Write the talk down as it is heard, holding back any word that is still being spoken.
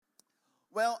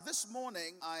Well, this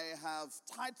morning I have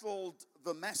titled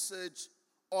the message,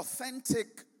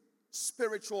 Authentic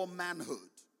Spiritual Manhood.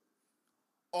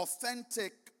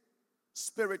 Authentic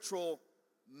Spiritual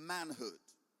Manhood.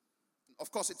 Of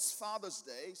course, it's Father's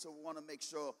Day, so we want to make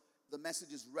sure the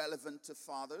message is relevant to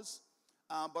fathers.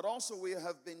 But also we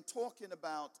have been talking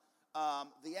about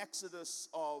the exodus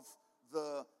of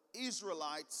the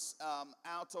Israelites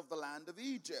out of the land of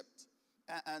Egypt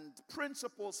and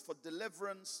principles for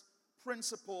deliverance,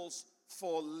 principles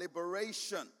for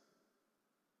liberation.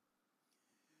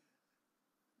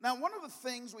 Now, one of the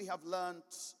things we have learned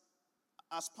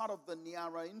as part of the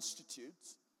Niara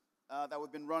Institute that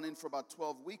we've been running for about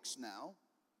 12 weeks now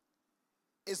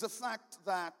is the fact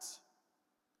that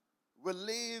we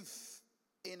live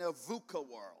in a VUCA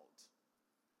world.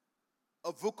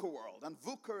 A VUCA world. And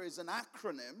VUCA is an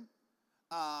acronym.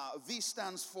 V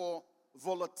stands for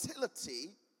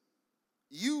volatility.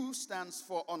 U stands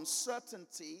for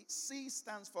uncertainty. C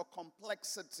stands for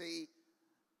complexity.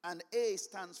 And A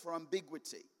stands for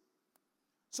ambiguity.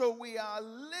 So we are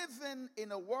living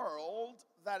in a world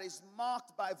that is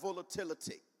marked by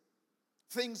volatility.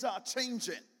 Things are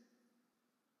changing.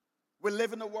 We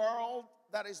live in a world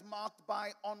that is marked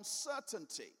by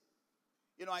uncertainty.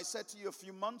 You know, I said to you a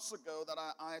few months ago that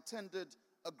I attended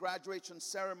a graduation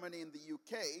ceremony in the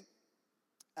UK,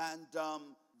 and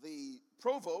the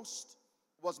provost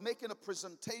was making a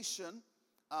presentation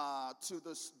to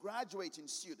the graduating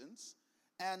students,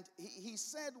 and he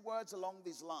said words along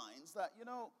these lines that, you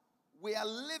know, we are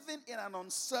living in an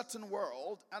uncertain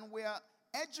world, and we are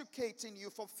educating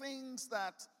you for things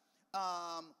that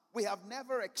we have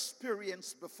never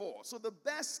experienced before. So the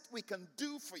best we can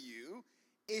do for you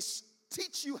is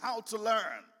teach you how to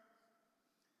learn.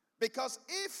 Because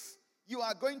if you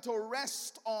are going to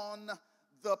rest on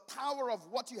the power of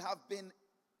what you have been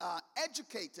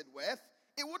educated with,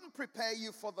 it wouldn't prepare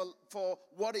you for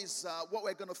what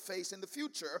we're going to face in the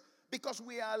future, because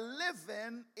we are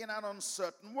living in an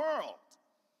uncertain world.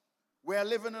 We are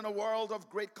living in a world of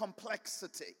great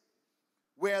complexity.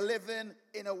 We are living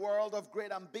in a world of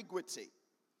great ambiguity.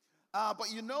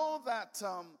 But you know that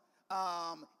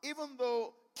even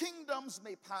though kingdoms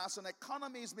may pass and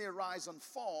economies may rise and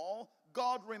fall,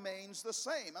 God remains the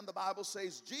same. And the Bible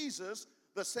says Jesus,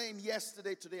 the same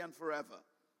yesterday, today, and forever.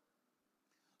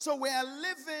 So we are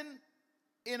living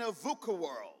in a VUCA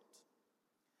world.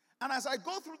 And as I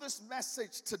go through this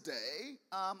message today,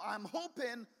 I'm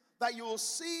hoping that you will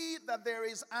see that there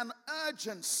is an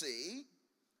urgency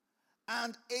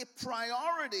and a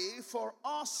priority for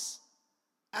us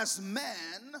as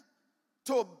men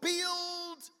to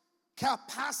build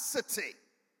capacity.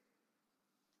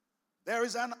 There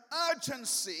is an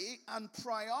urgency and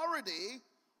priority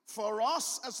for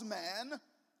us as men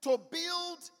to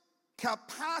build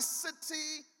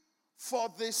capacity for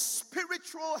the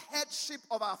spiritual headship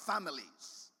of our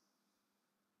families.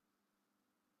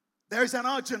 There is an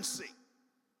urgency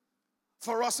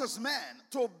for us as men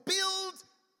to build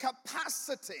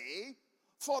capacity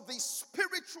for the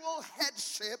spiritual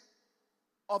headship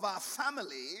of our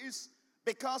families,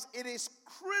 because it is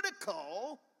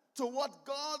critical to what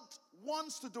God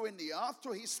wants to do in the earth,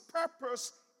 to his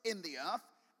purpose in the earth,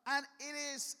 and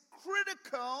it is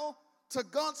critical to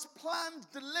God's planned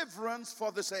deliverance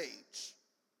for this age.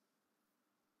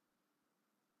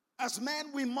 As men,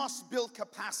 we must build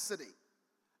capacity,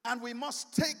 and we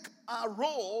must take our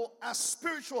role as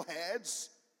spiritual heads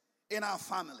in our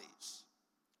families.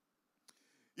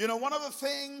 You know, one of the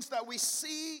things that we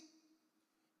see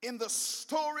in the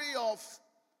story of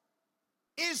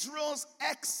Israel's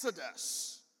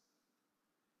exodus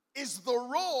is the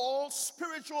role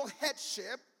spiritual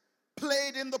headship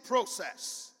played in the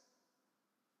process.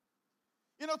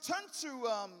 You know, turn to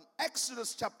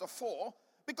Exodus chapter 4,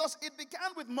 because it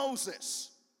began with Moses.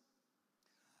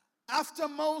 After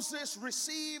Moses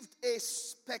received a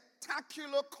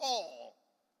spectacular call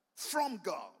from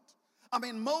God. I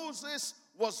mean, Moses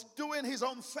was doing his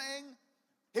own thing.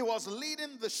 He was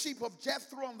leading the sheep of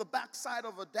Jethro on the backside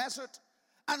of a desert,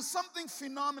 and something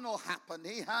phenomenal happened.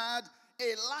 He had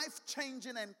a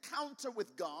life-changing encounter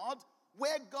with God,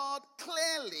 where God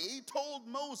clearly told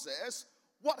Moses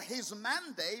what his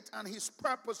mandate and his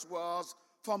purpose was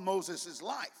for Moses'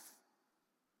 life.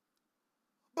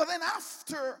 But then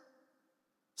after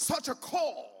such a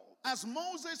call, as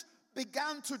Moses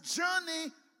began to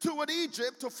journey toward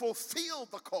Egypt to fulfill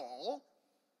the call,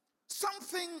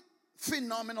 something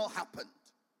phenomenal happened.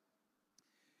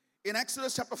 In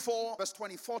Exodus chapter 4, verse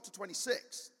 24 to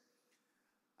 26,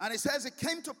 and it says, it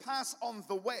came to pass on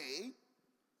the way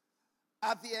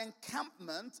at the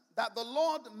encampment that the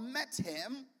Lord met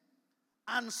him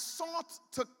and sought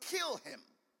to kill him.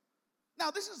 Now,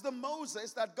 this is the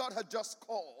Moses that God had just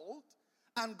called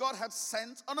and God had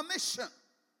sent on a mission.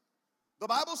 The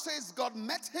Bible says God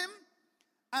met him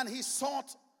and he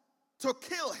sought to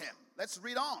kill him. Let's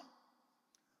read on.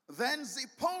 Then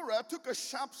Zipporah took a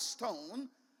sharp stone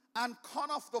and cut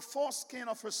off the foreskin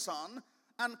of her son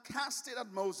and cast it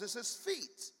at Moses'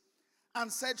 feet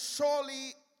and said,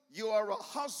 surely you are a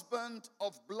husband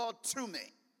of blood to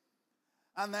me.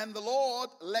 And then the Lord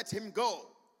let him go.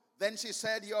 Then she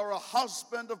said, you're a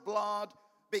husband of blood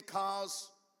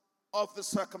because of the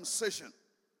circumcision.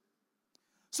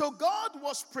 So God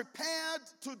was prepared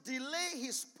to delay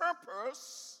his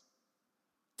purpose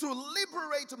to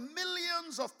liberate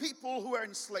millions of people who were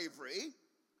in slavery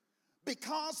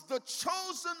because the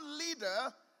chosen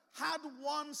leader had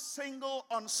one single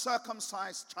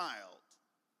uncircumcised child.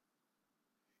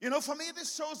 You know, for me,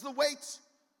 this shows the weight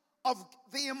of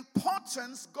the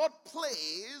importance God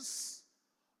plays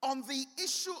on the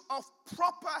issue of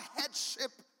proper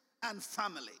headship and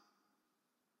family.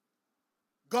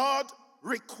 God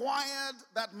required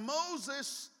that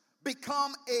Moses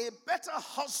become a better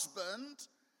husband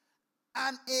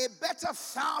and a better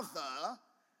father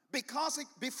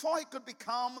before he could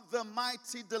become the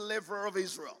mighty deliverer of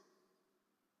Israel.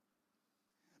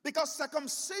 Because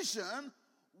circumcision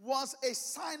was a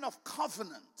sign of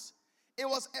covenant. It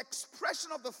was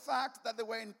expression of the fact that they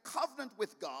were in covenant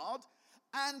with God,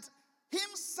 and him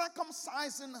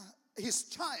circumcising his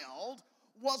child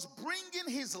was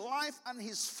bringing his life and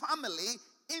his family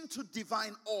into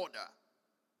divine order.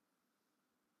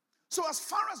 So as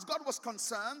far as God was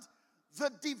concerned, the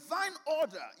divine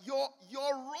order, your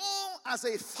role as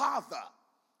a father,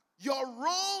 your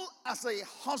role as a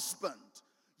husband,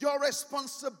 your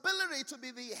responsibility to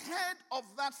be the head of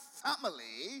that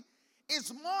family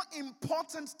is more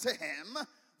important to him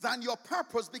than your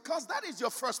purpose, because that is your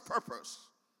first purpose.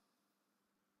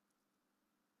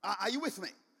 Are you with me?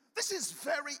 This is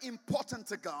very important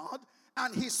to God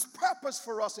and his purpose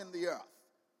for us in the earth.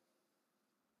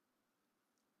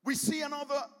 We see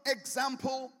another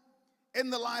example in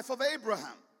the life of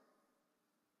Abraham.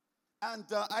 And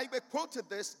I quoted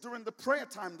this during the prayer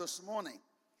time this morning.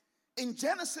 In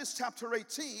Genesis chapter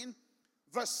 18,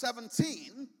 verse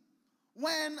 17,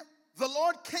 when the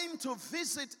Lord came to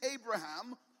visit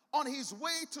Abraham on his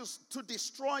way to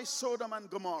destroy Sodom and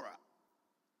Gomorrah.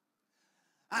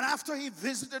 And after he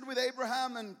visited with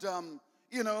Abraham and,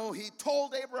 he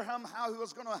told Abraham how he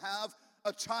was going to have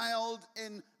a child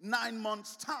in 9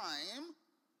 months' time,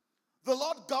 the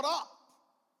Lord got up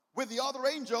with the other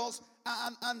angels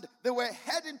and they were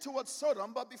heading towards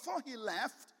Sodom. But before he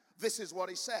left, this is what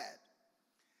he said.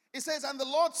 He says, and the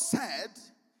Lord said,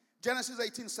 Genesis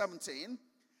 18:17,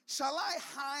 shall I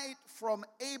hide from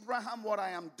Abraham what I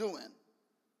am doing?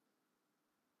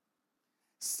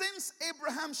 Since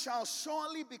Abraham shall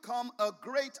surely become a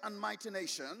great and mighty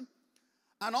nation,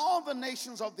 and all the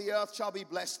nations of the earth shall be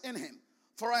blessed in him.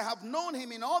 For I have known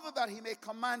him in order that he may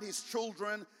command his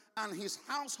children and his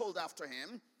household after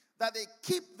him, that they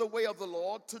keep the way of the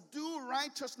Lord, to do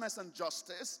righteousness and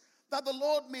justice, that the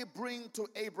Lord may bring to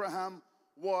Abraham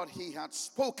what he had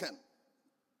spoken.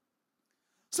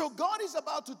 So God is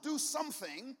about to do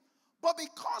something, but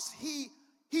because he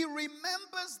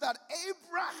remembers that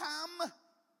Abraham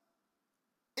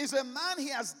is a man he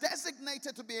has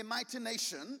designated to be a mighty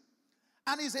nation,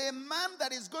 and is a man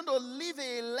that is going to leave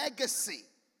a legacy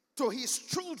to his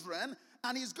children,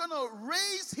 and he's going to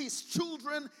raise his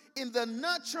children in the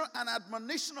nurture and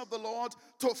admonition of the Lord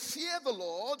to fear the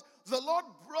Lord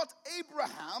brought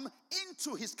Abraham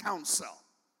into his counsel.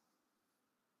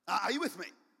 Are you with me?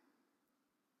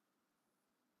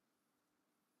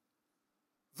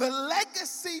 The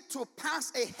legacy to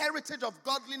pass a heritage of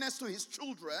godliness to his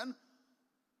children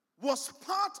was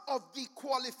part of the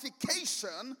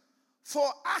qualification for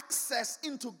access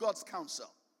into God's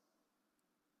counsel.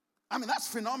 I mean, that's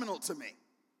phenomenal to me.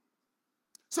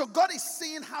 So God is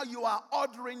seeing how you are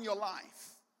ordering your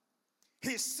life.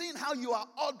 He's seeing how you are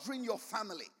ordering your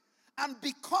family. And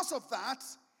because of that,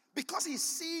 because he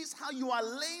sees how you are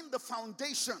laying the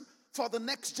foundation for the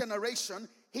next generation,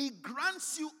 he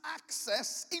grants you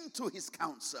access into his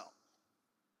counsel.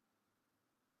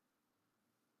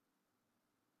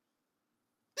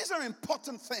 These are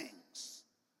important things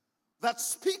that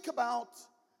speak about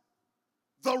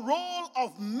the role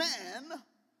of men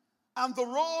and the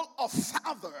role of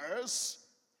fathers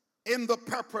in the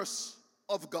purpose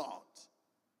of God.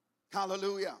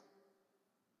 Hallelujah.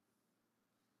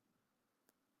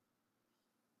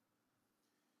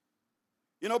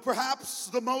 You know, perhaps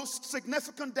the most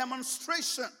significant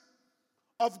demonstration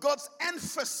of God's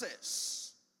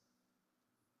emphasis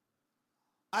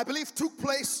I believe took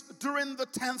place during the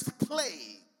 10th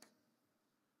plague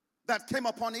that came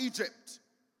upon Egypt.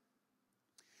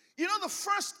 You know, the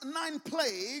first 9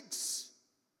 plagues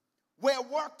were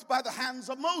worked by the hands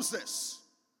of Moses.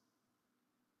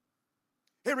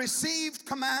 He received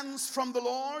commands from the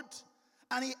Lord,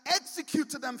 and he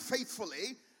executed them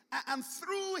faithfully. And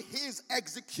through his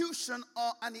execution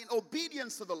and in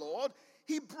obedience to the Lord,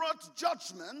 he brought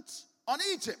judgment on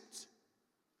Egypt.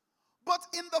 But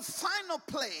in the final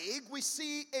plague, we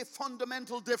see a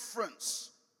fundamental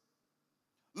difference.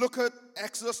 Look at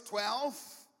Exodus 12.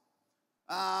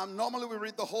 Normally we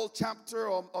read the whole chapter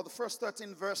or the first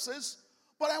 13 verses.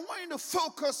 But I want you to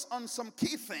focus on some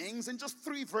key things in just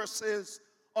 3 verses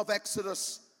of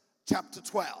Exodus chapter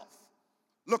 12.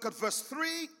 Look at verse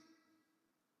 3,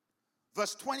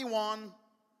 verse 21,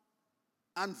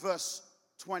 and verse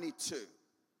 22.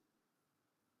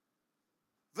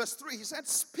 Verse 3, he said,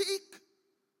 "Speak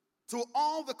to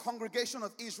all the congregation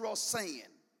of Israel, saying,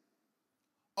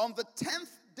 on the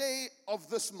 10th day of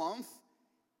this month,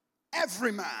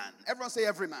 every man," everyone say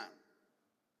every man.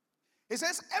 He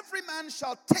says, "every man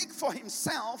shall take for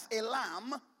himself a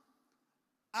lamb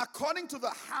according to the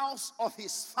house of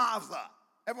his father."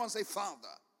 Everyone say father.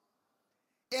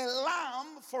 A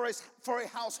lamb for a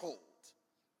household.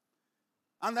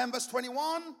 And then verse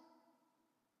 21.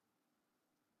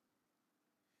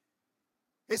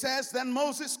 He says, "Then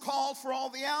Moses called for all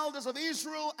the elders of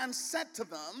Israel and said to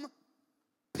them,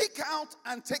 pick out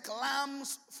and take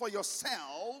lambs for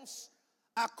yourselves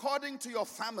according to your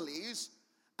families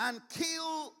and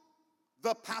kill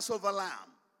the Passover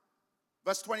lamb."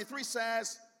 Verse 23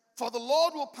 says, "For the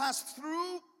Lord will pass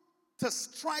through to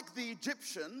strike the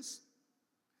Egyptians,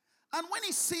 and when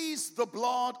he sees the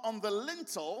blood on the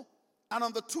lintel and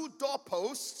on the 2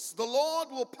 doorposts, the Lord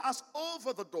will pass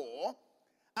over the door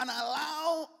and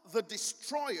allow the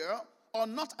destroyer, or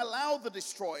not allow the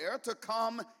destroyer, to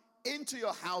come into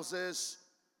your houses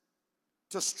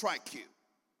to strike you."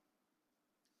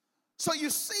 So you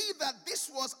see that this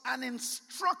was an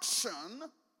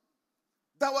instruction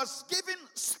that was given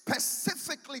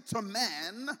specifically to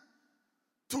men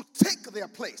to take their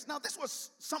place. Now, this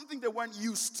was something they weren't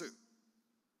used to.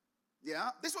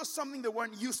 Yeah, this was something they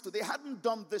weren't used to. They hadn't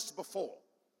done this before.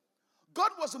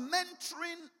 God was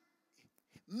mentoring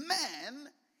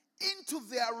men into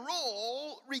their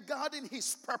role regarding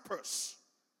his purpose.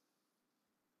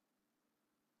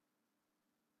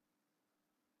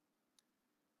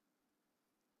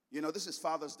 You know, this is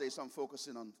Father's Day, so I'm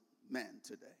focusing on men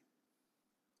today.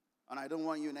 And I don't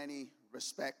want you in any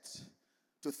respect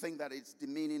to think that it's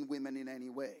demeaning women in any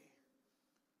way.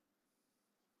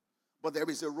 But there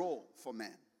is a role for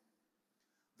men.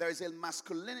 There is a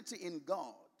masculinity in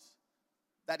God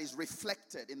that is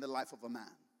reflected in the life of a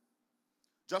man.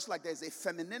 Just like there's a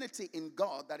femininity in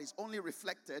God that is only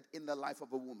reflected in the life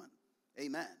of a woman.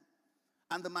 Amen.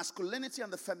 And the masculinity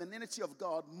and the femininity of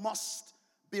God must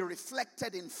be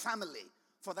reflected in family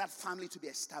for that family to be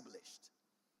established.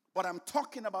 But I'm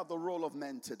talking about the role of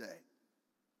men today.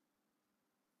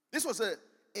 This was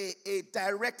a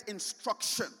direct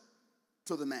instruction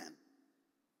to the man.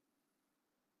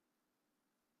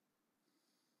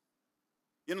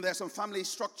 You know, there are some family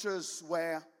structures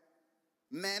where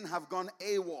men have gone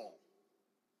AWOL,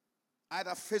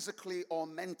 either physically or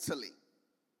mentally.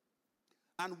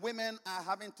 And women are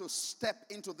having to step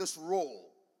into this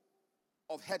role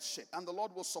of headship. And the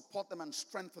Lord will support them and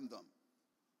strengthen them.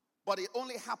 But it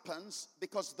only happens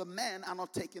because the men are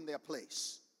not taking their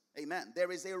place. Amen.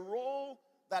 There is a role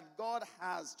that God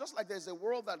has, just like there's a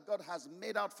role that God has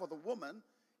made out for the woman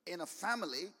in a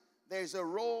family, there's a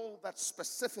role that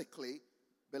specifically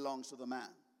belongs to the man.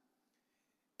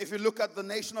 If you look at the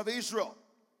nation of Israel,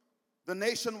 the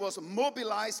nation was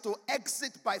mobilized to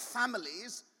exit by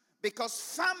families because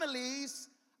families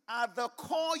are the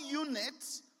core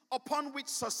unit upon which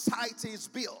society is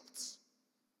built.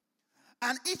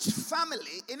 And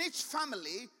in each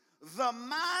family, the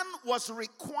man was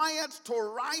required to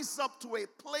rise up to a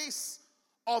place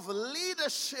of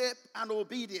leadership and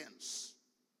obedience.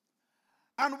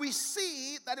 And we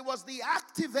see that it was the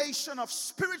activation of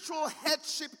spiritual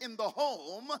headship in the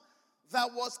home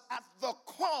that was at the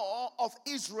core of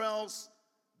Israel's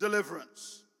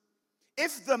deliverance.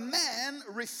 If the men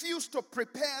refused to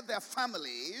prepare their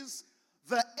families,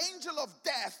 the angel of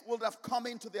death would have come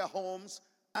into their homes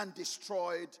and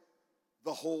destroyed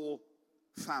the whole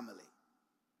family.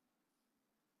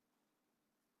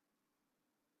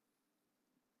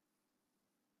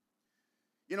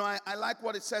 You know, I like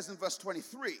what it says in verse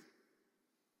 23.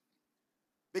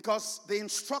 Because the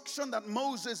instruction that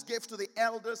Moses gave to the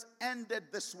elders ended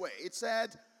this way. It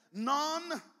said,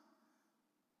 none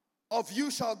of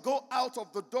you shall go out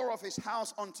of the door of his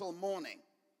house until morning.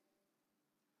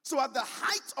 So at the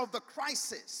height of the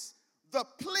crisis, the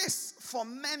place for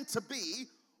men to be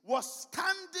was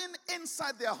standing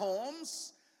inside their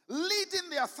homes, leading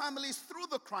their families through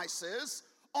the crisis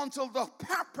until the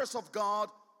purpose of God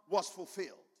was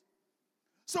fulfilled.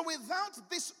 So without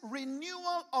this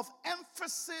renewal of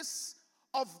emphasis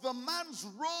of the man's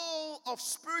role of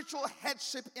spiritual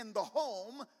headship in the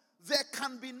home, there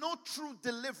can be no true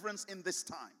deliverance in this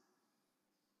time.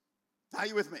 Are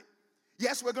you with me?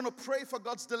 Yes, we're going to pray for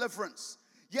God's deliverance.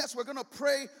 Yes, we're going to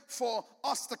pray for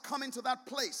us to come into that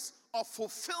place of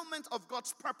fulfillment of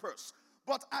God's purpose.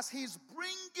 But as he's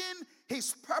bringing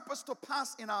his purpose to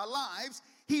pass in our lives,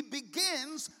 he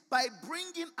begins by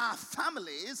bringing our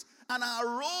families and our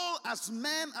role as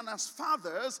men and as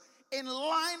fathers in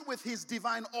line with his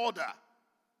divine order.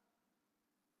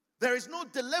 There is no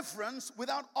deliverance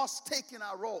without us taking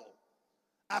our role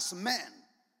as men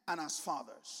and as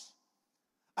fathers.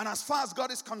 And as far as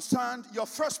God is concerned, your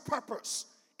first purpose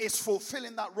is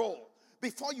fulfilling that role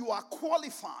before you are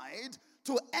qualified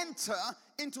to enter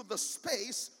into the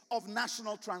space of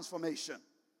national transformation.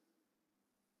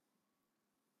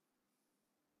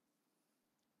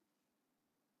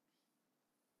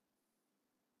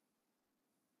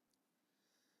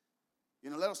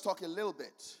 Let us talk a little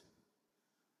bit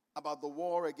about the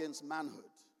war against manhood.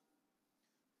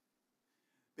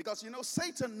 Because,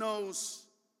 Satan knows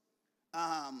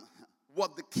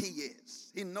what the key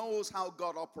is. He knows how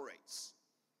God operates.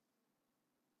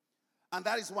 And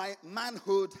that is why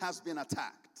manhood has been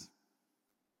attacked.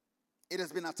 It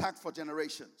has been attacked for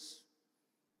generations.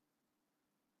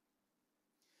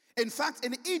 In fact,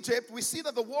 in Egypt, we see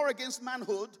that the war against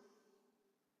manhood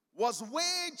was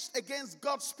waged against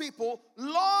God's people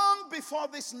long before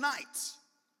this night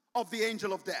of the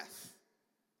angel of death.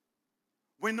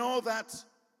 We know that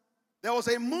there was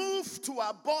a move to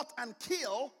abort and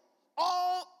kill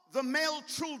all the male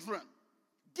children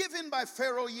given by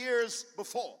Pharaoh years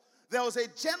before. There was a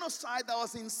genocide that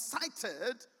was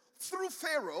incited through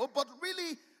Pharaoh, but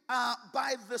really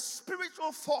by the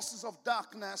spiritual forces of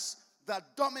darkness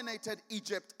that dominated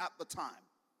Egypt at the time.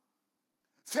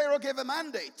 Pharaoh gave a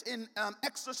mandate in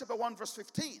Exodus chapter 1 verse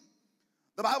 15.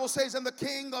 The Bible says, and the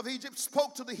king of Egypt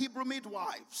spoke to the Hebrew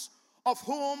midwives, of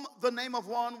whom the name of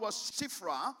one was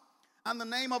Shiphrah, and the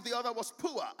name of the other was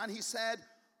Puah. And he said,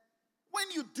 when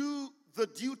you do the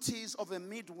duties of a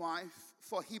midwife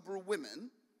for Hebrew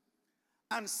women,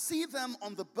 and see them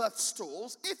on the birth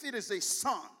stools, if it is a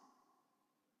son.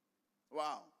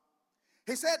 Wow.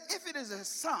 He said, if it is a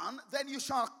son, then you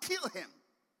shall kill him.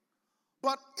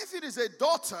 But if it is a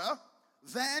daughter,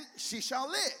 then she shall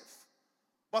live.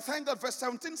 But thank God, verse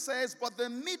 17 says, but the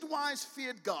midwives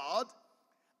feared God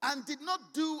and did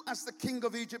not do as the king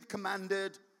of Egypt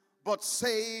commanded, but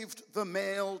saved the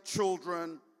male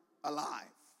children alive.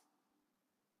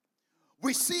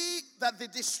 We see that the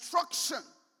destruction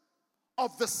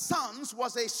of the sons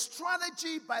was a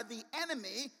strategy by the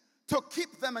enemy to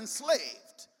keep them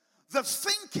enslaved. The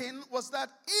thinking was that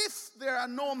if there are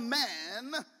no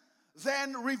men,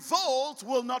 then revolt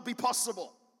will not be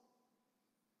possible.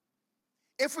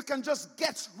 If we can just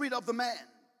get rid of the man,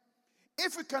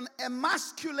 if we can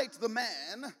emasculate the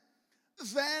man,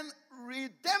 then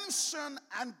redemption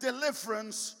and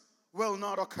deliverance will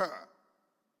not occur.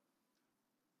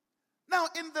 Now,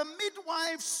 in the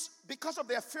midwives, because of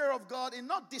their fear of God in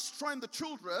not destroying the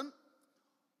children,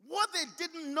 what they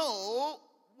didn't know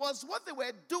was what they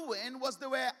were doing was they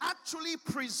were actually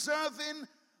preserving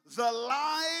the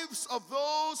lives of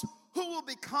those who will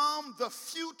become the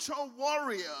future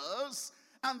warriors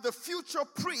and the future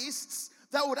priests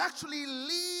that would actually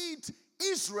lead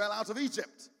Israel out of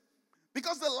Egypt.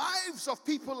 Because the lives of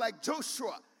people like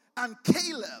Joshua and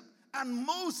Caleb and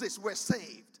Moses were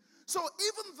saved. So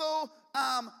even though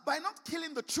by not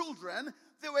killing the children,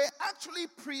 they were actually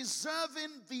preserving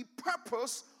the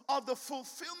purpose of the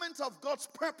fulfillment of God's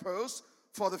purpose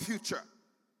for the future.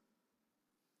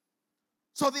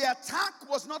 So the attack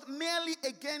was not merely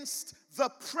against the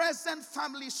present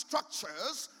family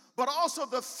structures, but also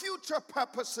the future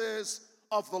purposes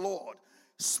of the Lord.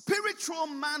 Spiritual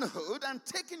manhood and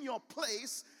taking your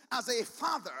place as a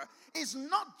father is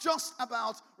not just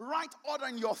about right order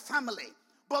in your family,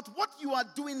 but what you are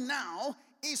doing now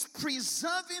is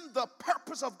preserving the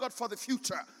purpose of God for the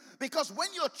future. Because when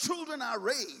your children are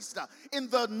raised in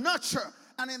the nurture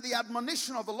and in the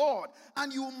admonition of the Lord,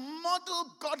 and you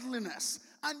model godliness,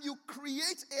 and you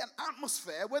create an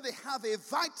atmosphere where they have a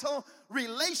vital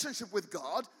relationship with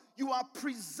God, you are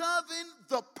preserving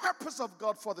the purpose of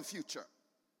God for the future.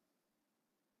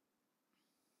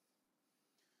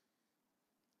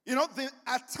 You know, the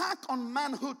attack on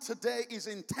manhood today is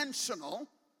intentional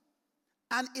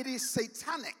and it is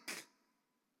satanic.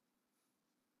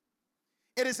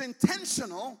 It is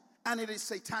intentional and it is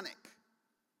satanic.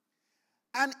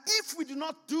 And if we do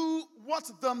not do what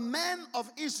the men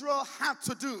of Israel had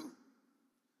to do,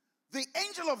 the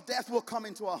angel of death will come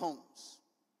into our homes.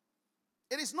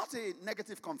 It is not a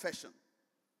negative confession.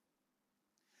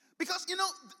 Because, you know,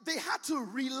 they had to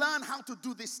relearn how to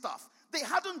do this stuff. They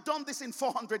hadn't done this in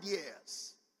 400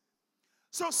 years.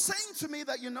 So saying to me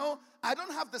that, you know, I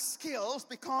don't have the skills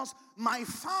because my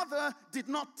father did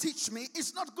not teach me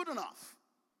is not good enough.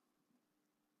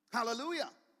 Hallelujah.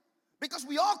 Because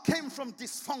we all came from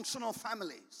dysfunctional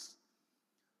families.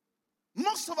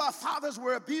 Most of our fathers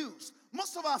were abused.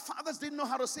 Most of our fathers didn't know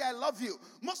how to say I love you.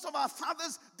 Most of our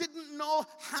fathers didn't know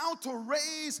how to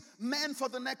raise men for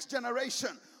the next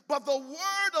generation. But the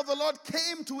word of the Lord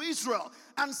came to Israel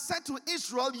and said to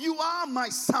Israel, you are my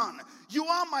son. You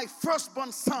are my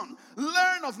firstborn son.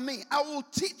 Learn of me. I will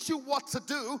teach you what to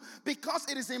do because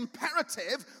it is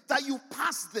imperative that you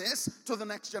pass this to the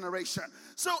next generation.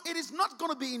 So it is not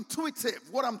going to be intuitive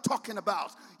what I'm talking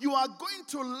about. You are going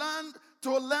to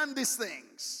learn these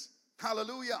things.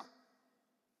 Hallelujah.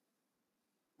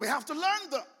 We have to learn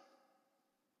them.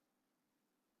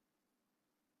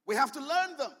 We have to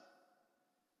learn them.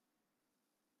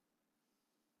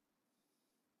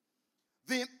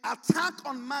 The attack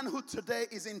on manhood today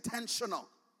is intentional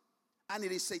and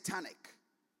it is satanic.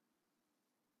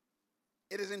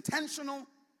 It is intentional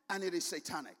and it is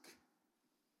satanic.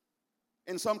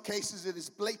 In some cases, it is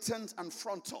blatant and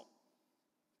frontal.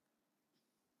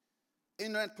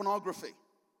 Internet pornography.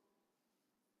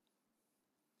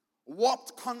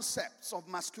 Warped concepts of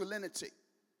masculinity.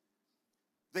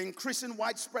 The increasing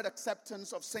widespread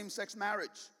acceptance of same-sex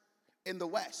marriage in the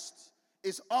West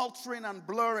is altering and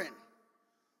blurring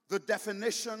the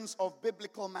definitions of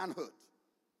biblical manhood,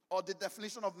 or the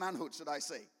definition of manhood, should I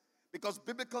say. Because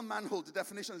biblical manhood, the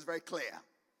definition is very clear.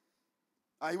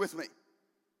 Are you with me?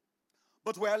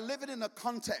 But we are living in a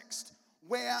context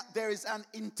where there is an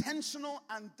intentional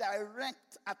and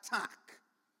direct attack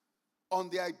on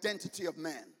the identity of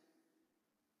men.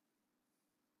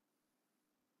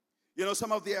 You know,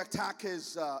 some of the attack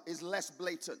is less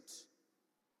blatant.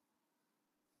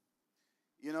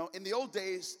 You know, in the old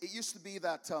days, it used to be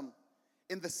that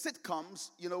in the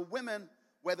sitcoms, you know, women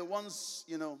were the ones,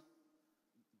 you know,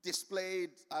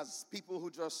 displayed as people who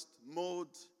just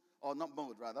vacuumed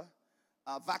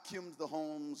the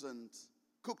homes and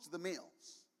cooked the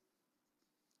meals.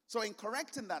 So in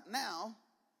correcting that now,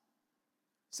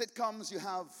 sitcoms, you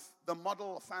have the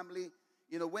model of family.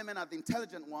 You know, women are the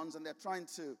intelligent ones and they're trying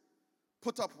to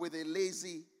put up with a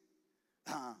lazy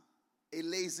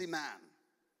man.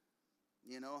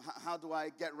 You know, how do I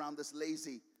get around this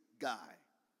lazy guy?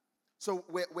 So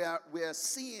we're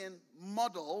seeing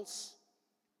models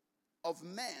of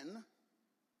men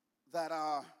that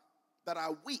are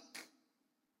weak.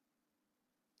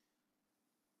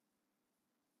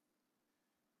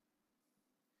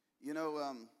 You know,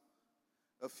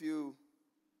 I think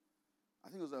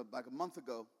it was like a month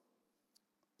ago,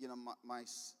 you know, my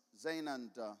Zane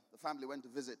and the family went to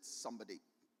visit somebody.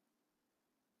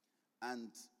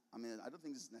 And I mean, I don't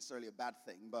think this is necessarily a bad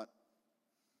thing, but,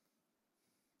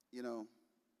 you know,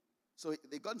 so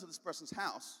they got into this person's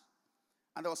house,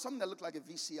 and there was something that looked like a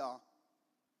VCR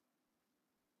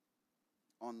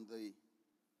on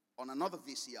another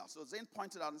VCR. So Zane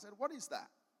pointed out and said, "What is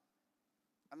that?"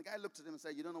 And the guy looked at him and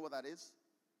said, "You don't know what that is?"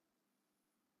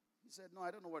 He said, "No,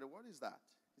 I don't know what is that?"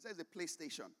 He said, "It's a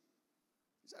PlayStation."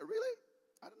 He said, "Really?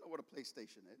 I don't know what a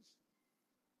PlayStation is."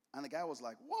 And the guy was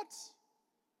like, "What?"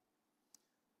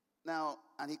 Now,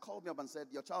 and he called me up and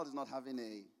said, "Your child is not having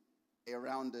a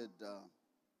rounded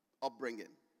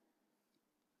upbringing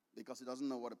because he doesn't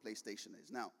know what a PlayStation is."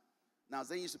 Now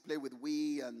Zane used to play with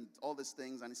Wii and all these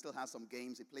things, and he still has some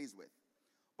games he plays with.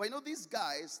 But you know, these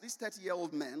guys, these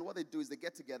 30-year-old men, what they do is they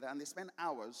get together and they spend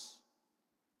hours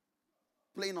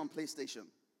playing on PlayStation.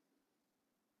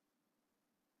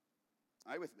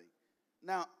 Are you with me?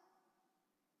 Now,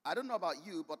 I don't know about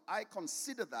you, but I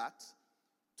consider that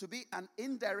to be an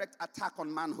indirect attack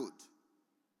on manhood.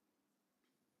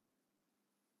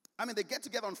 I mean, they get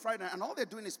together on Friday and all they're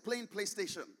doing is playing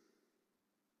PlayStation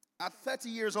at 30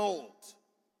 years old.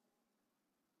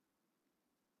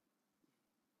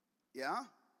 Yeah?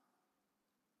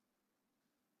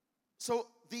 So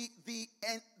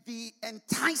the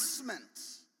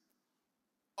enticement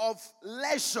of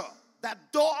leisure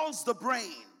that dulls the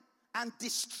brain and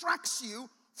distracts you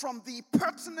from the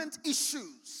pertinent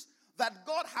issues that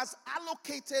God has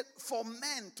allocated for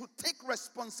men to take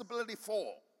responsibility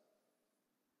for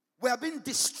We are being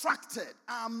distracted.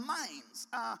 Our minds,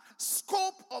 our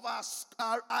scope of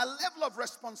our level of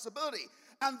responsibility,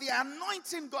 and the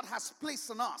anointing God has placed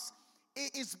on us,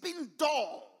 it is being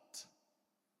dulled.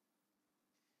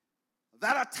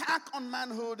 That attack on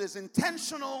manhood is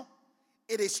intentional.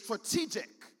 It is strategic.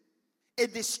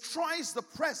 It destroys the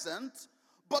present,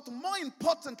 but more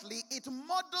importantly, it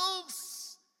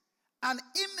models an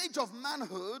image of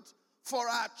manhood for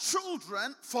our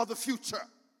children for the future.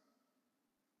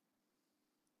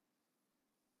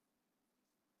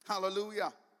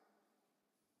 Hallelujah.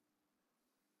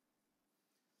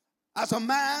 As a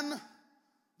man,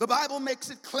 the Bible makes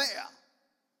it clear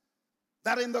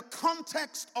that in the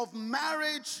context of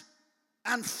marriage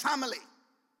and family,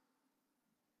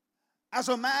 as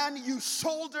a man, you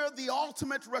shoulder the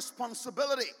ultimate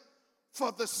responsibility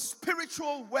for the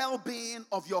spiritual well-being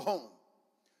of your home.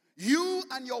 You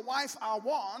and your wife are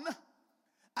one,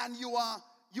 and you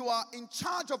are in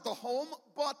charge of the home,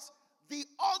 but the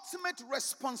ultimate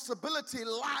responsibility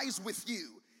lies with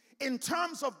you in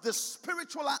terms of the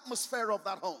spiritual atmosphere of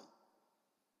that home.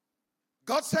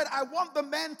 God said, I want the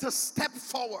men to step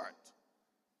forward.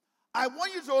 I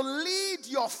want you to lead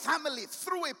your family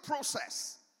through a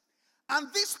process. And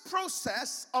this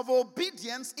process of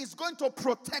obedience is going to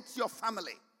protect your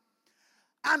family.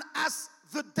 And as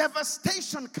the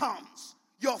devastation comes,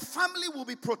 your family will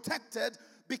be protected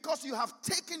because you have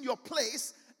taken your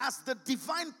place as the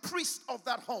divine priest of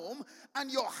that home,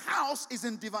 and your house is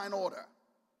in divine order.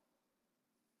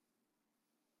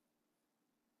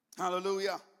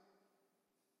 Hallelujah.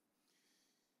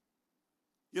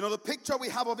 You know, the picture we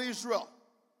have of Israel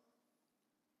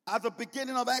at the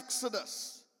beginning of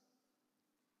Exodus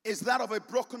is that of a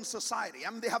broken society. I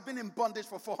mean, they have been in bondage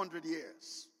for 400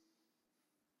 years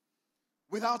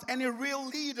without any real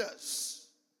leaders,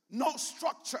 no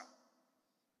structure.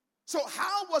 So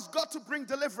how was God to bring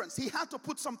deliverance? He had to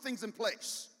put some things in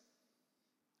place.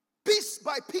 Piece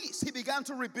by piece, he began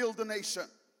to rebuild the nation.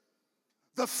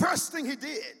 The first thing he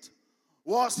did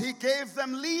was he gave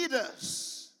them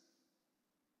leaders.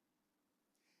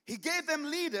 He gave them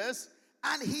leaders,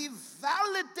 and he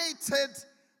validated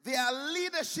their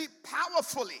leadership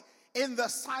powerfully in the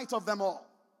sight of them all.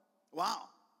 Wow.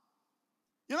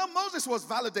 You know, Moses was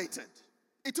validated.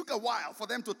 It took a while for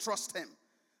them to trust him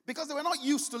because they were not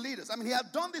used to leaders. I mean, he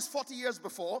had done this 40 years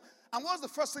before, and what was the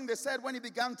first thing they said when he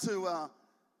began to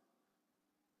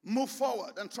move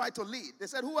forward and try to lead? They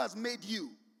said, who has made you?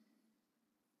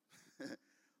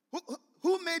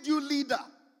 Who made you leader?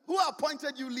 Who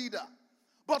appointed you leader?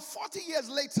 But 40 years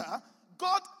later,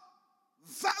 God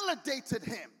validated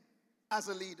him as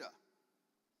a leader.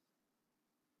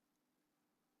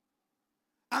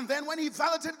 And then when he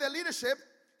validated their leadership,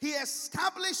 he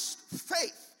established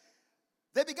faith.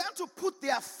 They began to put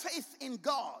their faith in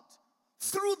God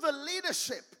through the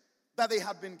leadership that they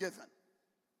had been given.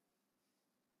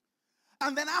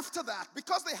 And then after that,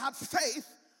 because they had faith,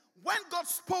 when God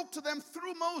spoke to them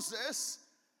through Moses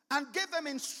and gave them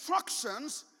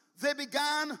instructions, they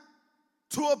began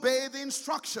to obey the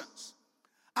instructions.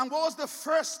 And what was the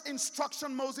first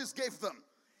instruction Moses gave them?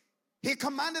 He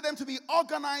commanded them to be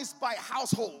organized by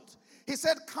household. He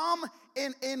said, come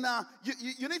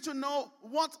you need to know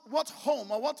what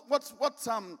home or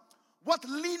what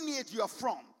lineage you are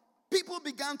from. People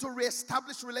began to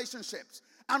reestablish relationships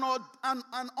and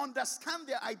understand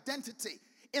their identity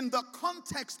in the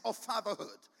context of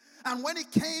fatherhood. And when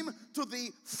it came to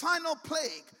the final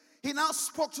plague, he now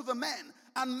spoke to the men,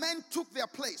 and men took their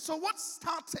place. So what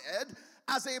started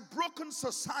as a broken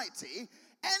society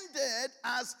ended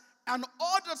as an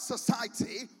ordered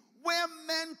society where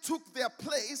men took their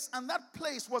place, and that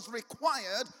place was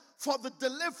required for the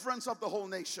deliverance of the whole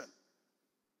nation.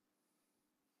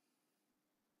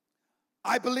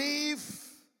 I believe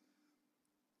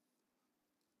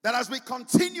that as we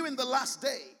continue in the last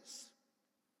days,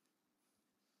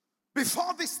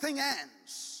 before this thing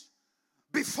ends,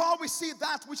 before we see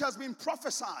that which has been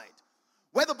prophesied,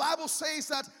 where the Bible says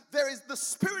that the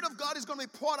Spirit of God is going to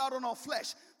be poured out on our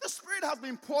flesh. The Spirit has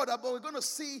been poured out, but we're going to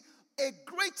see a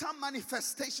greater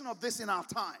manifestation of this in our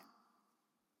time.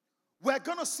 We're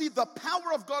going to see the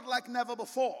power of God like never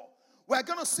before. We're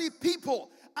going to see people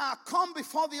come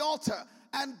before the altar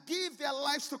and give their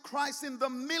lives to Christ in the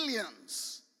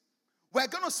millions. We're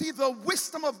going to see the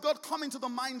wisdom of God come into the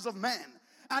minds of men.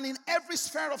 And in every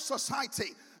sphere of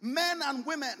society, men and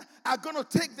women are going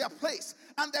to take their place.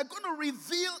 And they're going to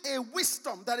reveal a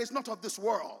wisdom that is not of this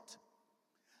world.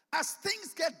 As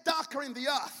things get darker in the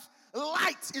earth,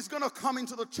 light is going to come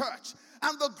into the church.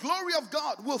 And the glory of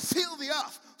God will fill the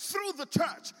earth through the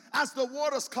church as the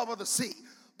waters cover the sea.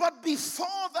 But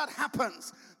before that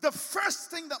happens, the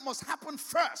first thing that must happen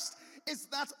first is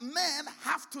that men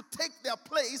have to take their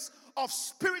place of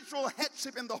spiritual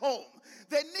headship in the home.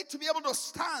 They need to be able to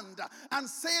stand and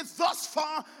say, thus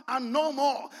far and no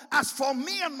more. As for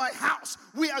me and my house,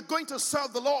 we are going to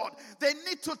serve the Lord. They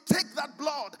need to take that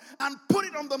blood and put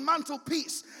it on the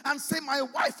mantelpiece and say, my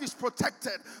wife is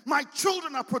protected. My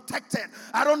children are protected.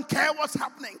 I don't care what's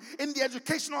happening in the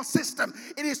educational system.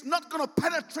 It is not going to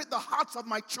penetrate the hearts of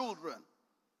my children.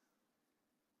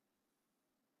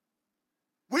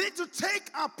 We need to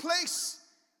take our place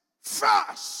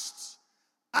first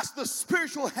as the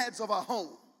spiritual heads of our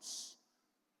homes.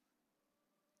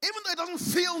 Even though it doesn't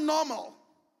feel normal,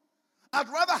 I'd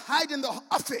rather hide in the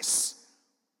office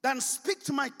than speak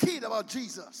to my kid about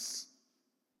Jesus.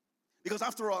 Because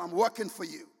after all, I'm working for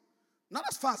you. Not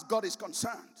as far as God is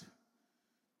concerned.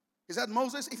 He said,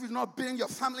 Moses, if you've not bring your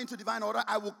family into divine order,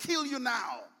 I will kill you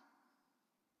now.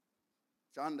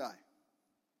 Shandai.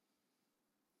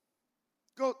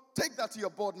 Go take that to your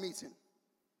board meeting.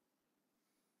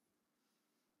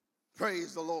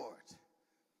 Praise the Lord.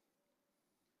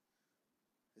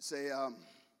 You say,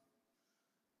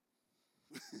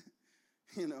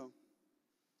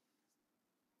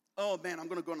 oh man, I'm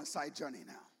going to go on a side journey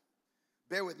now.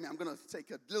 Bear with me, I'm going to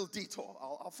take a little detour.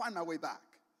 I'll find my way back.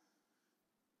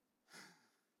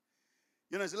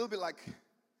 It's a little bit like,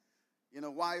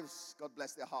 wives, God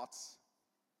bless their hearts.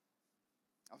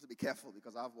 I have to be careful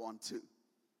because I have one too.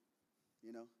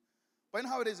 But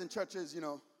how it is in churches,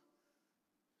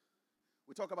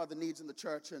 we talk about the needs in the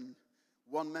church and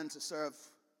want men to serve.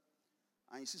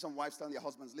 And you see some wives telling their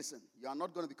husbands, listen, you are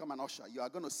not going to become an usher. You are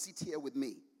going to sit here with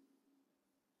me.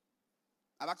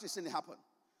 I've actually seen it happen.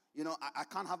 I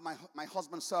can't have my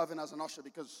husband serving as an usher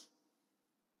because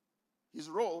his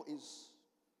role is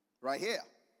right here.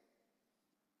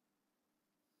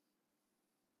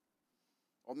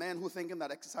 Or men who thinking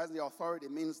that exercising their authority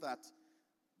means that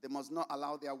they must not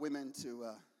allow their women to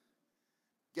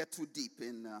get too deep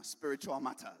in spiritual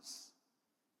matters.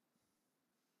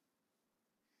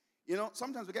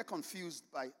 Sometimes we get confused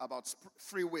about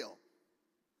free will.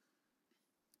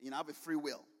 I have a free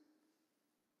will.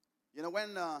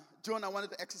 When Jonah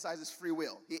wanted to exercise his free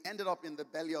will, he ended up in the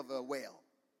belly of a whale.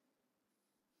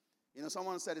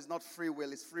 Someone said it's not free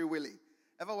will, it's Free Willy.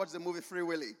 Ever watch the movie Free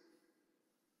Willy?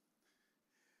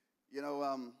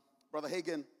 Brother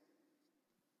Hagin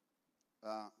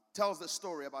tells the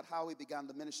story about how he began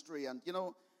the ministry. And,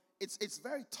 it's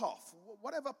very tough.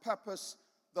 Whatever purpose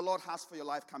the Lord has for your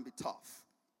life can be tough.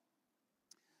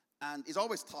 And it's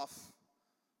always tough.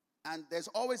 And there's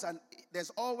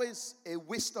always a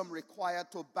wisdom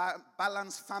required to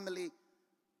balance family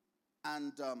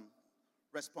and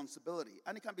responsibility.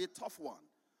 And it can be a tough one.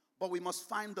 But we must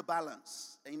find the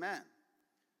balance. Amen.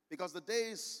 Because the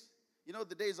days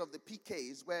of the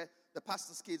PKs where the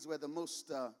pastor's kids were the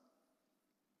most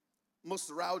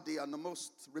rowdy and the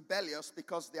most rebellious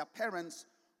because their parents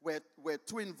were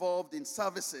too involved in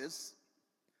services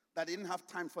that they didn't have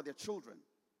time for their children.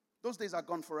 Those days are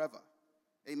gone forever.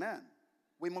 Amen.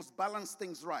 We must balance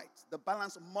things right. The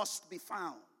balance must be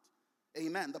found.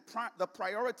 Amen. The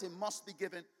priority must be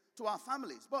given to our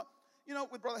families. But,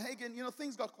 with Brother Hagin,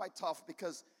 things got quite tough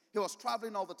because he was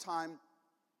traveling all the time.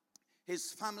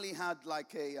 His family had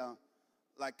like a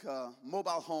mobile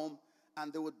home,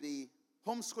 and they would be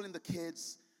homeschooling the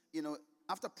kids.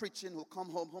 After preaching, he'll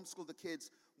come home, homeschool the kids.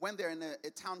 When they're in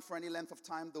a town for any length of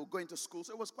time, they'll go into school.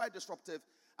 So it was quite disruptive.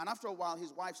 And after a while,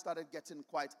 his wife started getting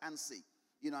quite antsy.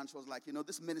 And she was like,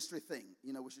 this ministry thing,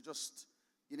 you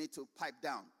need to pipe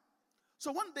down.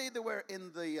 So one day they were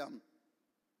in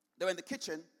the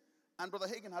kitchen, and Brother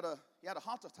Hagin had a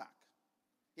heart attack.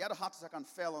 He had a heart attack and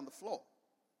fell on the floor.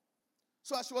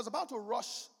 So as she was about to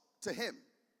rush to him,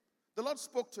 the Lord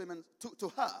spoke to him and to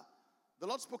her. The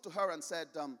Lord spoke to her and said,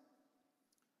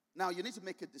 now you need to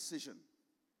make a decision.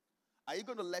 Are you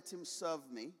going to let him serve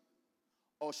me,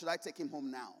 or should I take him home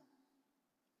now?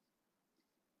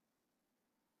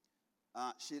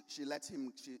 She let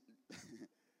him, she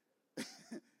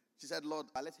said, Lord,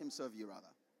 I let him serve you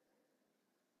rather.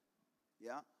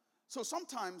 Yeah? So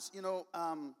sometimes,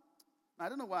 I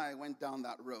don't know why I went down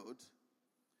that road,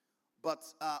 but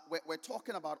we're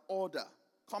talking about order,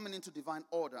 coming into divine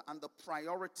order, and the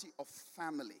priority of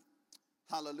family.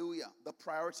 Hallelujah. The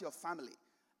priority of family.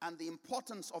 And the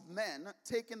importance of men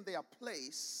taking their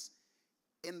place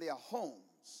in their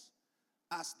homes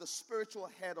as the spiritual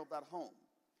head of that home.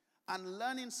 And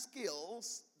learning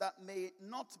skills that may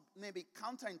be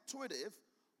counterintuitive,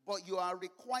 but you are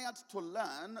required to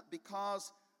learn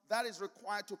because that is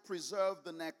required to preserve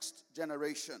the next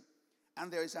generation.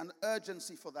 And there is an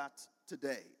urgency for that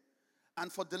today.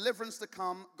 And for deliverance to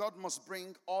come, God must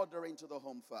bring order into the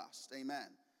home first.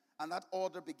 Amen. And that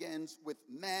order begins with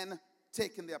men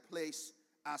taking their place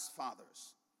as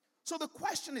fathers. So the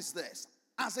question is this: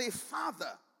 as a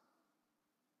father,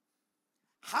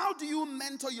 how do you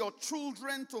mentor your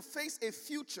children to face a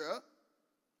future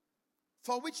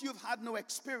for which you've had no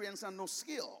experience and no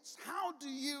skills? How do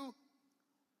you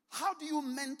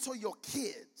mentor your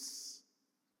kids?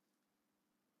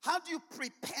 How do you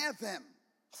prepare them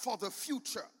for the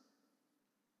future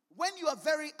when you are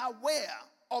very aware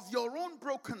of your own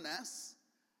brokenness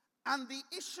and the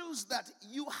issues that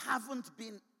you haven't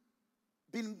been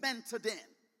mentored in?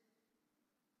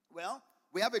 Well,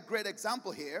 we have a great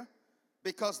example here,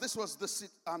 because this was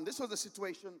the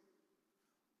situation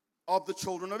of the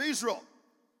children of Israel.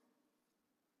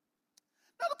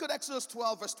 Now look at Exodus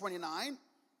 12, verse 29.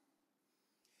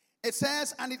 It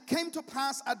says, "And it came to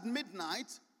pass at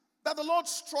midnight that the Lord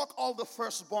struck all the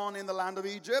firstborn in the land of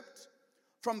Egypt,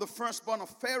 from the firstborn of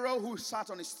Pharaoh who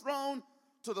sat on his throne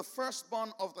to the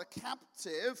firstborn of the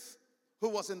captive who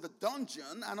was in the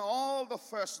dungeon, and all the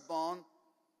firstborn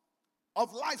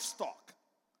of livestock."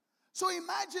 So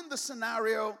imagine the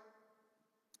scenario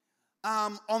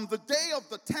on the day of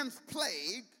the 10th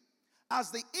plague,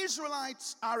 as the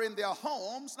Israelites are in their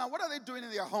homes. Now, what are they doing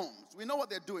in their homes? We know what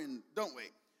they're doing, don't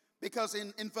we? Because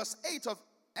in verse 8 of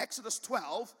Exodus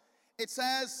 12, it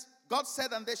says, God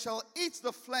said, "And they shall eat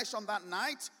the flesh on that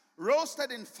night,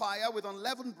 roasted in fire with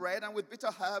unleavened bread, and with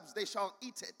bitter herbs they shall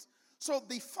eat it." So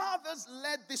the fathers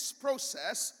led this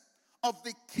process of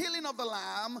the killing of the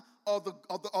lamb or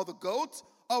the goat,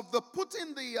 of the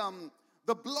putting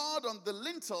the blood on the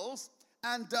lintels,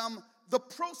 and the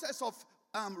process of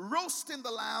roasting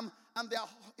the lamb, and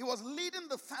he was leading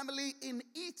the family in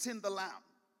eating the lamb.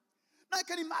 Now you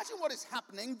can imagine what is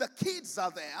happening. The kids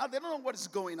are there, they don't know what is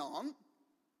going on,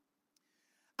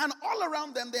 and all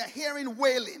around them they're hearing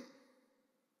wailing.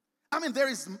 I mean,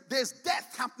 there's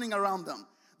death happening around them.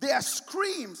 There are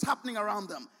screams happening around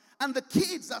them, and the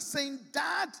kids are saying,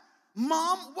 "Dad,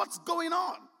 Mom, what's going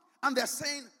on?" And they're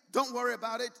saying, "Don't worry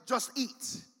about it, just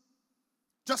eat.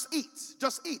 Just eat,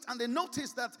 just eat." And they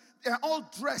notice that they're all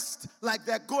dressed like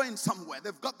they're going somewhere.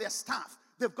 They've got their staff,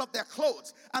 they've got their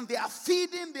clothes, and they are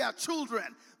feeding their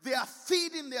children. They are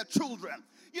feeding their children.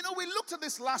 You know, we looked at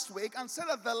this last week and said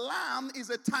that the lamb is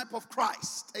a type of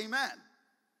Christ. Amen.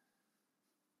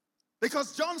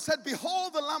 Because John said,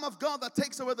 "Behold the Lamb of God that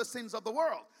takes away the sins of the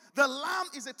world." The lamb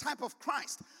is a type of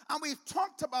Christ. And we've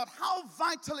talked about how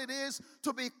vital it is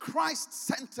to be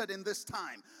Christ-centered in this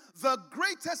time. The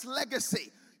greatest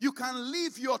legacy you can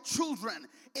leave your children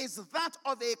is that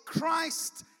of a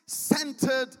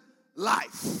Christ-centered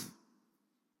life.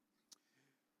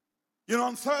 You know,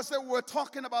 on Thursday we were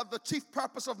talking about the chief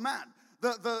purpose of man.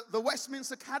 The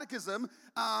Westminster Catechism,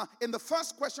 in the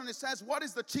first question it says, "What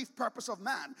is the chief purpose of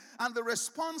man?" And the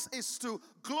response is to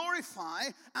glorify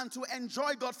and to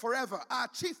enjoy God forever. Our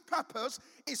chief purpose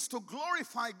is to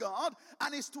glorify God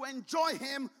and is to enjoy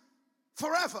Him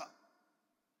forever.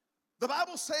 The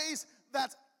Bible says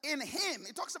that in Him,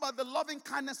 it talks about the loving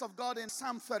kindness of God in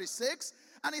Psalm 36,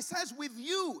 and it says, "With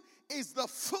you is the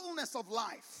fullness of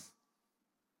life."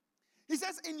 He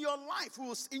says, in your light we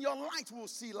will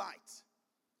see light.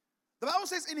 The Bible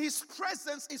says, "In His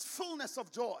presence is fullness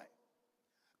of joy."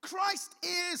 Christ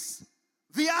is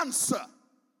the answer.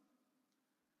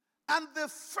 And the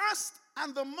first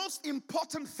and the most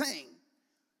important thing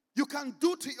you can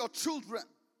do to your children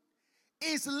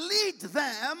is lead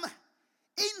them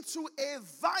into a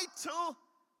vital,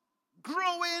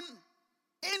 growing,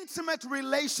 intimate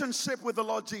relationship with the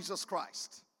Lord Jesus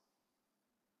Christ.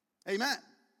 Amen.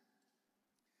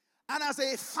 And as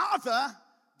a father,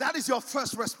 that is your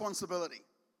first responsibility.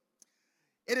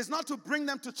 It is not to bring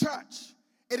them to church.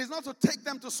 It is not to take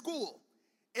them to school.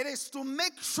 It is to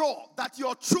make sure that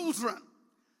your children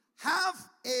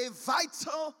have a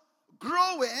vital,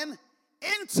 growing,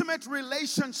 intimate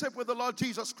relationship with the Lord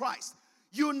Jesus Christ.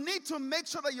 You need to make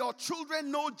sure that your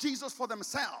children know Jesus for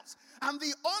themselves. And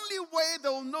the only way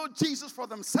they'll know Jesus for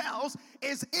themselves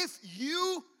is if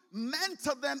you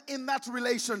mentor them in that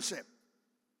relationship.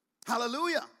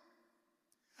 Hallelujah.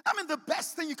 I mean, the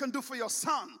best thing you can do for your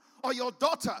son or your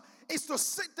daughter is to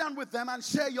sit down with them and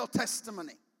share your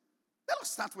testimony. Let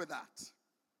us start with that.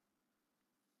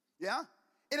 Yeah?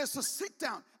 It is to sit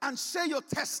down and share your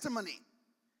testimony.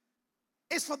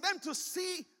 It's for them to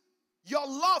see your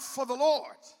love for the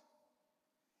Lord.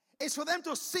 It's for them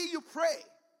to see you pray.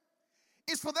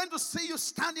 It's for them to see you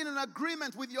standing in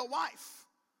agreement with your wife.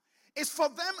 It's for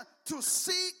them to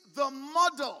see the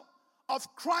model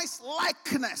of Christ's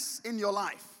likeness in your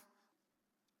life.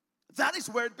 That is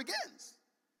where it begins.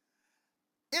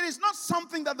 It is not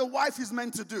something that the wife is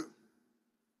meant to do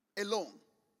alone.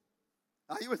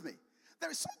 Are you with me? There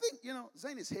is something,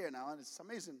 Zane is here now, and it's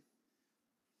amazing.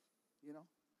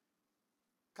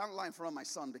 Can't lie in front of my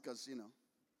son because, he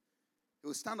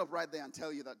will stand up right there and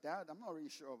tell you that, Dad, I'm not really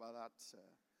sure about that.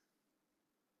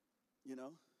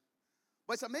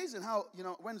 But it's amazing how,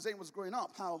 when Zane was growing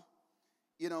up, how,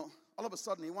 all of a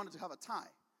sudden he wanted to have a tie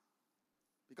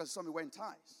because he saw me wearing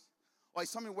ties. Or he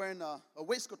saw me wearing a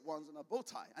waistcoat once and a bow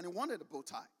tie, and he wanted a bow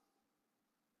tie.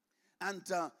 And,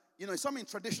 he saw me in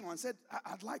traditional and said,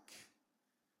 I'd like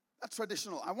that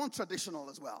traditional. I want traditional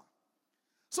as well.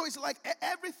 So it's like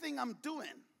everything I'm doing,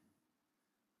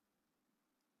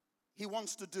 he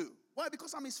wants to do. Why?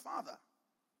 Because I'm his father.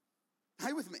 Are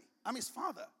you with me? I'm his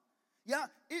father. Yeah,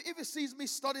 if he sees me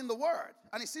studying the word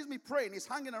and he sees me praying, he's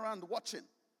hanging around watching.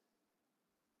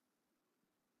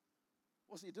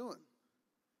 What's he doing?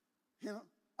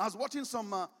 I was watching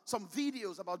some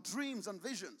videos about dreams and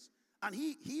visions, and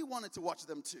he wanted to watch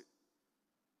them too.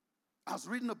 I was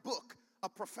reading a book, a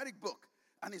prophetic book,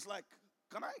 and he's like,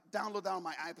 can I download that on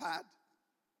my iPad?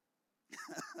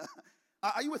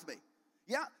 Are you with me?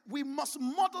 Yeah, we must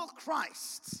model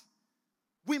Christ.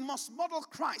 We must model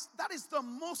Christ. That is the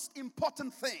most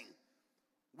important thing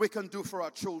we can do for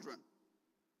our children.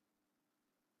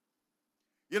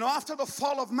 After the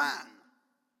fall of man,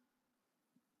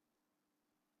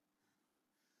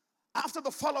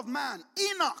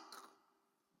 Enoch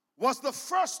was the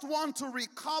first one to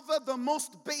recover the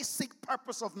most basic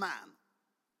purpose of man.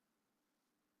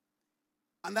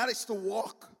 And that is to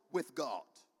walk with God.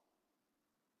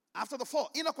 After the fall,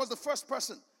 Enoch was the first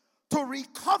person to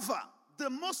recover the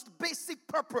most basic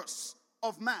purpose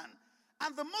of man.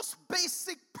 And the most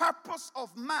basic purpose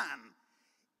of man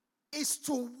is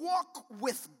to walk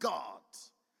with God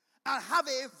and have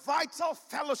a vital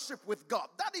fellowship with God.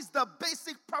 That is the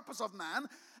basic purpose of man,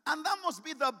 and that must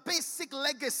be the basic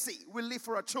legacy we leave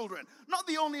for our children. Not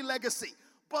the only legacy,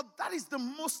 but that is the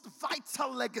most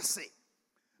vital legacy.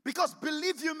 Because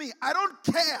believe you me, I don't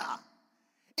care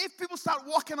if people start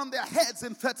walking on their heads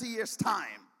in 30 years'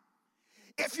 time.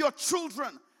 If your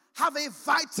children have a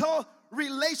vital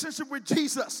relationship with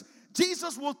Jesus,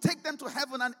 Jesus will take them to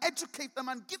heaven and educate them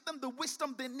and give them the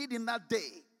wisdom they need in that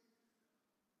day.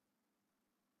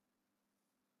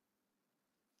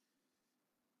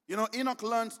 Enoch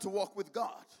learned to walk with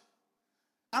God.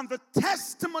 And the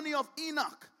testimony of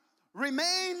Enoch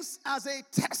remains as a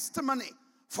testimony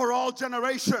for all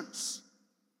generations.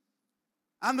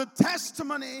 And the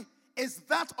testimony is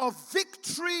that of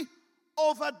victory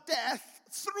over death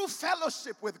through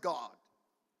fellowship with God.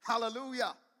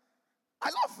 Hallelujah. I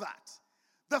love that.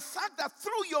 The fact that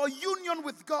through your union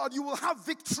with God, you will have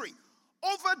victory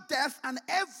over death and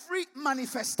every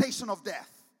manifestation of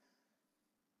death.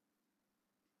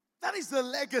 That is the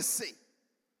legacy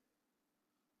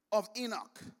of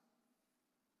Enoch.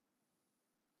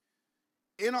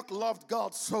 Enoch loved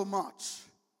God so much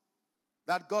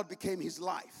that God became his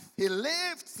life. He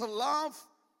lived to love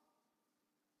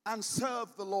and serve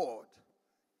the Lord.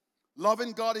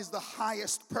 Loving God is the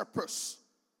highest purpose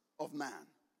of man.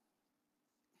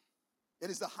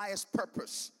 It is the highest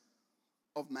purpose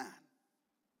of man.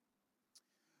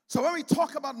 So when we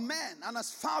talk about men and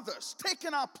as fathers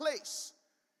taking our place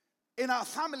in our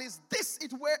families, this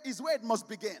is where it must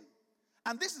begin.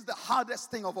 And this is the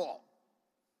hardest thing of all.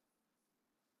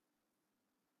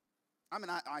 I mean,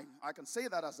 I can say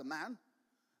that as a man,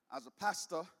 as a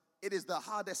pastor, it is the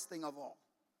hardest thing of all.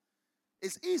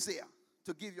 It's easier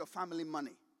to give your family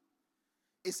money.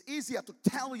 It's easier to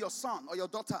tell your son or your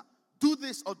daughter, do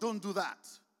this or don't do that.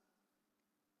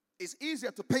 It's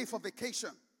easier to pay for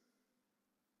vacation.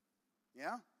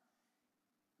 Yeah?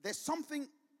 There's something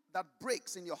that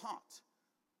breaks in your heart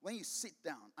when you sit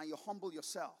down and you humble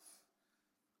yourself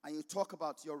and you talk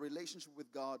about your relationship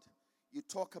with God. You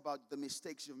talk about the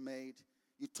mistakes you've made.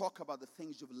 You talk about the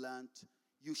things you've learned.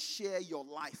 You share your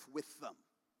life with them.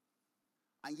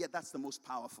 And yet that's the most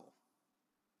powerful.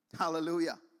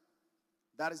 Hallelujah.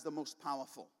 That is the most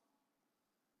powerful.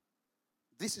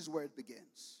 This is where it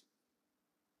begins.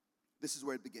 This is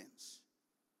where it begins.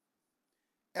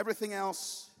 Everything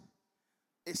else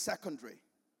is secondary.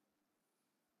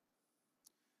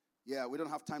 Yeah, we don't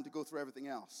have time to go through everything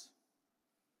else.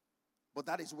 But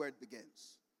that is where it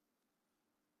begins.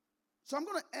 So I'm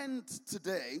going to end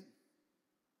today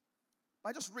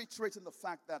by just reiterating the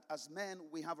fact that as men,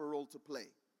 we have a role to play.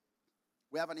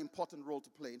 We have an important role to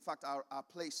play. In fact, our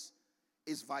place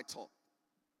is vital.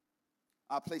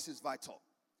 Our place is vital.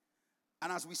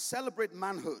 And as we celebrate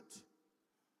manhood,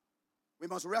 we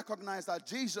must recognize that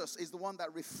Jesus is the one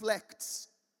that reflects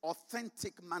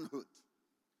authentic manhood.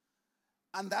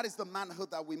 And that is the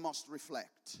manhood that we must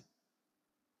reflect.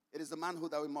 It is the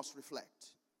manhood that we must reflect.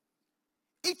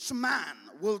 Each man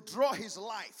will draw his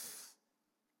life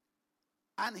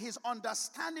and his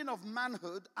understanding of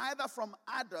manhood either from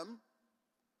Adam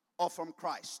or from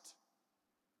Christ.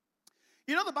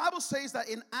 You know, the Bible says that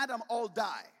in Adam all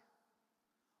die,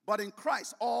 but in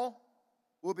Christ all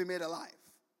will be made alive.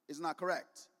 Isn't that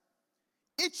correct?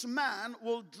 Each man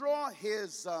will draw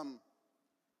his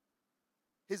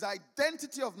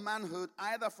identity of manhood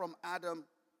either from Adam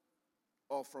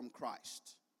or from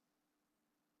Christ.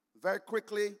 Very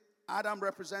quickly, Adam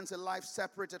represents a life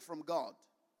separated from God.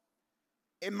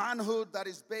 A manhood that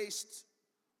is based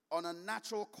on a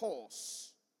natural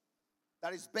course,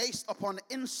 that is based upon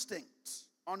instinct,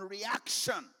 on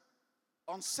reaction,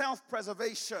 on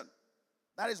self-preservation.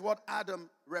 That is what Adam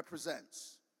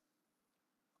represents.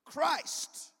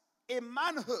 Christ, a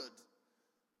manhood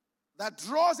that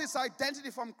draws its identity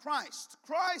from Christ.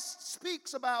 Christ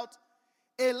speaks about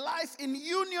a life in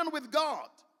union with God.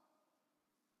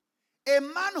 A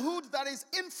manhood that is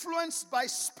influenced by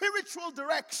spiritual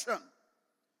direction.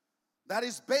 That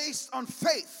is based on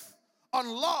faith, on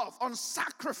love, on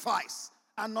sacrifice,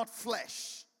 and not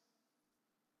flesh.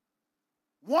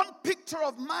 One picture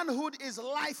of manhood is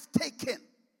life taken.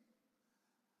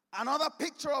 Another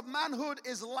picture of manhood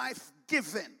is life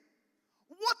given.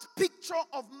 What picture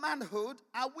of manhood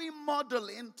are we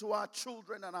modeling to our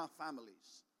children and our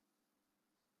families?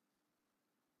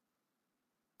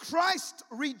 Christ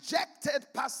rejected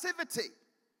passivity.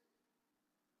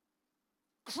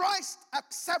 Christ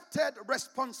accepted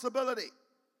responsibility.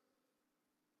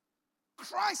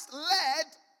 Christ led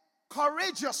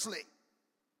courageously.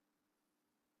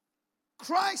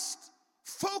 Christ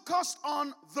focused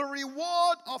on the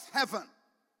reward of heaven.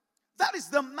 That is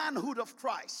the manhood of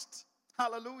Christ.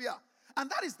 Hallelujah.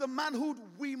 And that is the manhood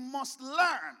we must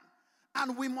learn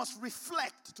and we must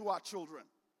reflect to our children.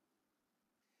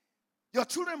 Your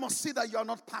children must see that you are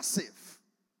not passive.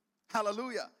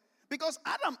 Hallelujah. Because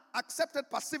Adam accepted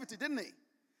passivity, didn't he?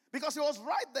 Because he was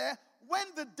right there when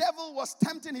the devil was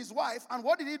tempting his wife. And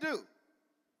what did he do?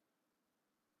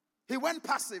 He went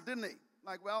passive, didn't he?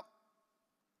 Like, well,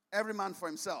 every man for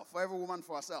himself, or every woman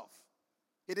for herself.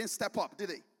 He didn't step up, did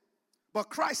he? But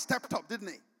Christ stepped up, didn't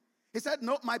he? He said,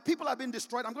 no, my people have been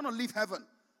destroyed. I'm going to leave heaven.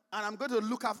 And I'm going to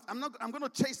look after, I'm going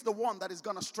to chase the one that is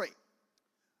going astray.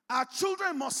 Our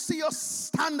children must see us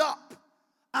stand up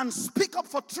and speak up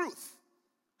for truth.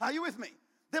 Are you with me?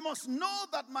 They must know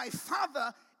that my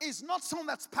father is not someone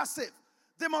that's passive.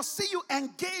 They must see you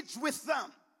engage with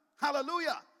them.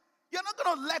 Hallelujah. You're not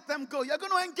going to let them go. You're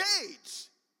going to engage.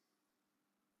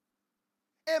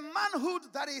 A manhood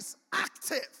that is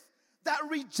active, that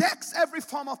rejects every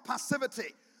form of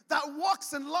passivity, that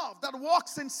walks in love, that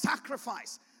walks in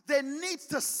sacrifice. They need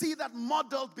to see that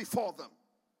modeled before them.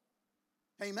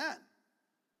 Amen.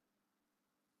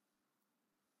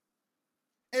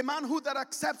 A manhood that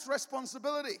accepts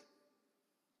responsibility.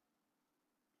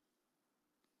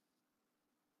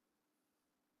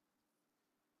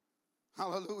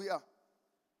 Hallelujah.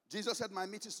 Jesus said, my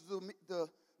meat is to do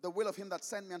the will of him that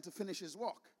sent me and to finish his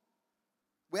work.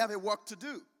 We have a work to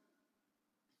do.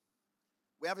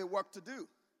 We have a work to do.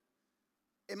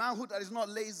 A manhood that is not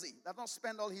lazy, that not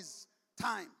spend all his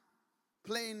time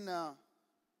playing,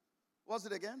 what's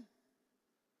it again?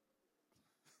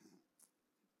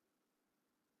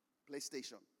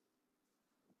 PlayStation.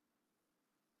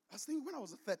 I was thinking when I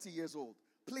was 30 years old,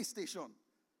 PlayStation.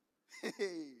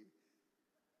 Hey.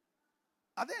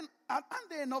 Are there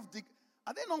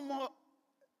no more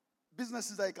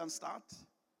businesses that you can start?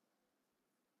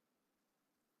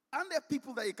 Aren't there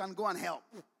people that you can go and help?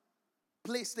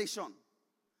 PlayStation.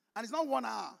 And it's not 1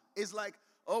 hour. It's like,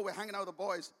 oh, we're hanging out with the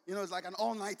boys. You know, it's like an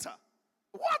all-nighter.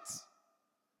 What?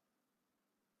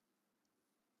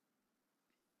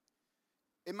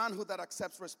 A manhood that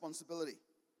accepts responsibility.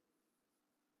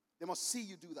 They must see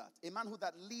you do that. A manhood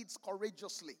that leads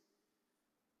courageously.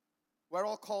 We're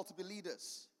all called to be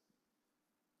leaders.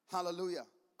 Hallelujah.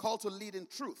 Called to lead in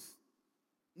truth.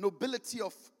 Nobility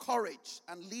of courage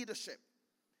and leadership.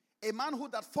 A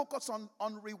manhood that focuses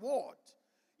on reward.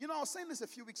 You know, I was saying this a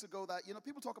few weeks ago that, you know,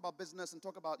 people talk about business and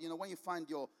talk about, you know, when you find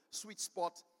your sweet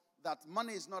spot, that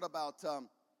money is not about,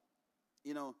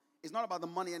 it's not about the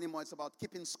money anymore. It's about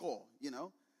keeping score, you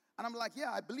know. And I'm like,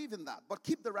 yeah, I believe in that. But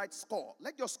keep the right score.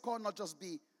 Let your score not just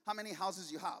be how many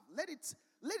houses you have. Let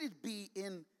it be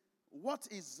in what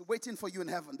is waiting for you in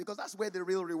heaven, because that's where the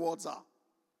real rewards are.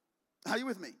 Are you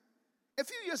with me? A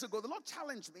few years ago, the Lord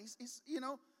challenged me,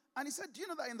 and he said, do you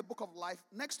know that in the book of life,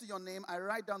 next to your name, I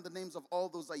write down the names of all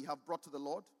those that you have brought to the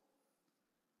Lord?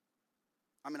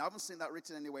 I mean, I haven't seen that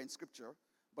written anywhere in Scripture,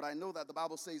 but I know that the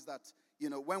Bible says that,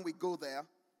 when we go there,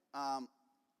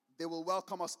 they will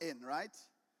welcome us in, right?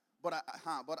 But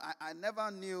I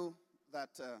never knew that.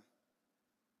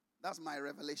 That's my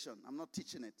revelation. I'm not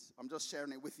teaching it. I'm just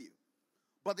sharing it with you.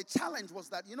 But the challenge was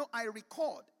that, I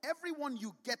record everyone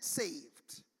you get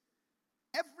saved.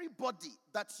 Everybody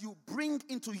that you bring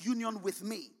into union with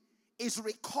me is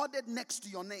recorded next to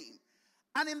your name.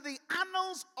 And in the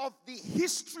annals of the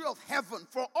history of heaven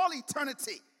for all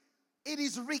eternity, it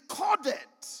is recorded.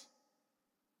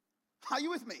 Are you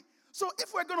with me? So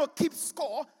if we're going to keep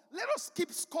score, let us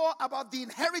keep score about the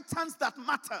inheritance that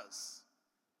matters.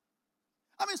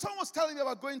 I mean, someone was telling me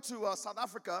about going to South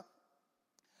Africa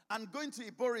and going to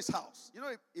Ibori's house. You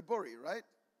know Ibori, right?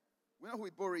 We know who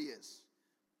Ibori is.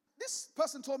 This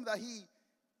person told me that he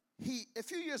a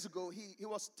few years ago, he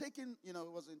was taking, it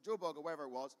was in Joburg or wherever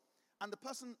it was, and the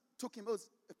person took him,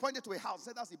 pointed to a house,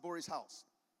 said that's Ibori's house.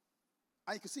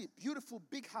 And you can see, beautiful,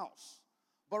 big house.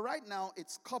 But right now,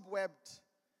 it's cobwebbed,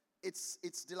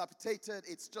 it's dilapidated,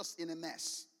 it's just in a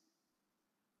mess.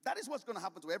 That is what's going to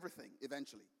happen to everything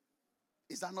eventually.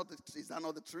 Is that not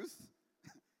the truth?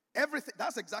 Everything,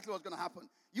 that's exactly what's going to happen.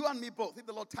 You and me both, if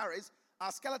the Lord tarries,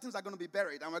 our skeletons are going to be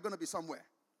buried and we're going to be somewhere.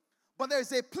 But there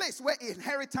is a place where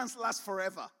inheritance lasts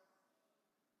forever.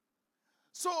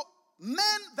 So, men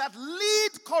that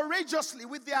lead courageously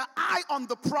with their eye on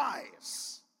the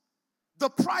prize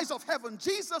of heaven.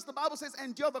 Jesus, the Bible says,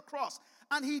 endured the cross.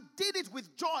 And he did it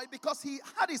with joy because he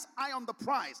had his eye on the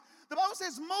prize. The Bible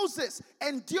says Moses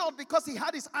endured because he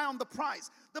had his eye on the prize.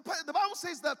 The Bible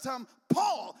says that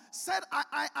Paul said,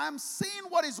 I am seeing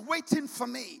what is waiting for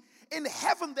me. In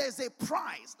heaven there's a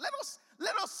prize.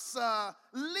 Let us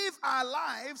live our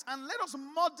lives and let us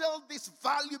model this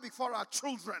value before our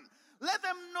children. Let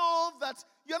them know that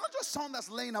you're not just someone that's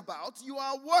laying about. You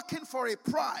are working for a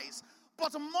prize.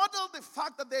 But model the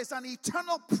fact that there's an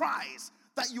eternal prize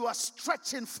that you are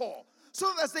stretching for.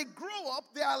 So that as they grow up,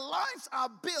 their lives are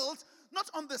built not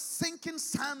on the sinking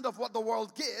sand of what the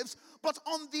world gives, but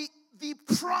on the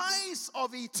prize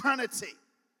of eternity.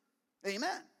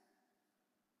 Amen.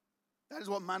 That is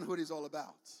what manhood is all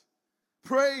about.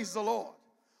 Praise the Lord.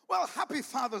 Well, happy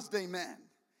Father's Day, man.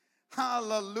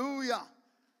 Hallelujah.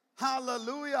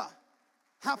 Hallelujah.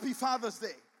 Happy Father's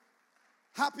Day.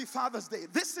 Happy Father's Day.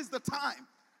 This is the time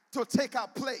to take our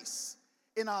place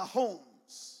in our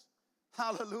homes.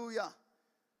 Hallelujah.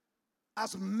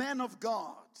 As men of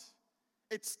God.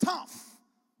 It's tough,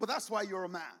 but that's why you're a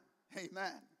man.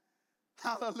 Amen.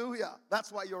 Hallelujah. That's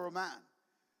why you're a man.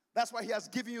 That's why he has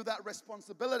given you that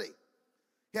responsibility.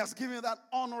 He has given you that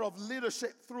honor of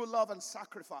leadership through love and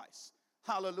sacrifice.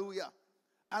 Hallelujah.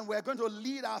 And we're going to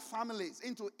lead our families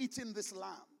into eating this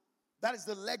lamb. That is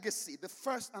the legacy. The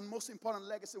first and most important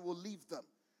legacy we'll leave them.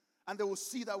 And they will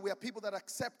see that we are people that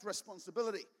accept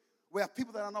responsibility. We are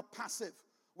people that are not passive.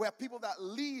 We are people that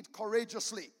lead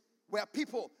courageously. We are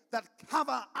people that have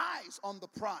our eyes on the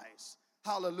prize.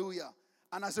 Hallelujah.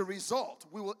 And as a result,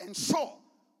 we will ensure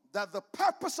that the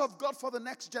purpose of God for the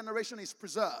next generation is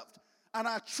preserved. And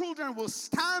our children will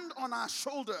stand on our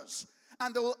shoulders.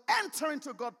 And they will enter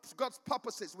into God's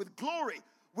purposes with glory,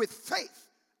 with faith,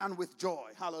 and with joy.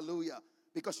 Hallelujah.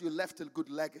 Because you left a good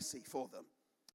legacy for them.